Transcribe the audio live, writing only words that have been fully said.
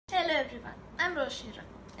everyone, I'm Roshira.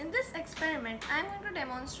 In this experiment, I'm going to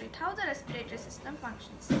demonstrate how the respiratory system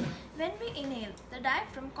functions. When we inhale, the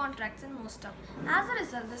diaphragm contracts and moves up. As a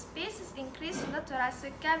result, the space is increased in the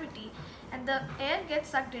thoracic cavity and the air gets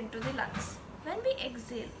sucked into the lungs. When we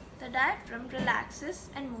exhale, the diaphragm relaxes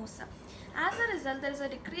and moves up. As a result, there is a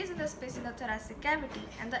decrease in the space in the thoracic cavity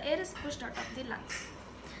and the air is pushed out of the lungs.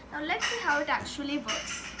 Now let's see how it actually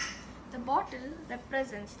works. The bottle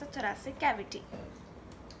represents the thoracic cavity.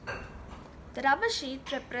 The rubber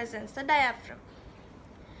sheet represents the diaphragm.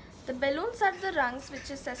 The balloons are the lungs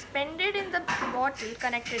which is suspended in the bottle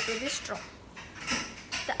connected to the straw.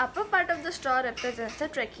 The upper part of the straw represents the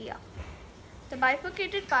trachea. The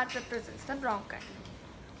bifurcated part represents the bronchi.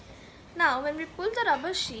 Now when we pull the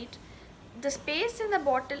rubber sheet, the space in the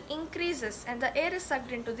bottle increases and the air is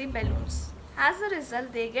sucked into the balloons. As a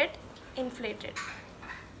result, they get inflated.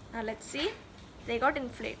 Now let's see, they got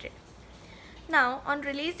inflated. Now on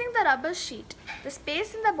releasing the rubber sheet, the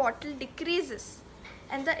space in the bottle decreases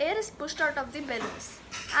and the air is pushed out of the balloons.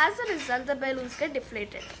 As a result, the balloons get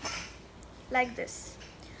deflated like this.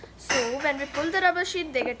 So when we pull the rubber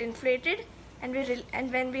sheet, they get inflated, and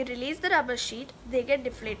when we release the rubber sheet, they get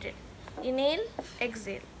deflated. Inhale,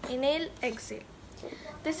 exhale, inhale, exhale.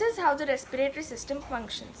 This is how the respiratory system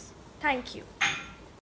functions. Thank you.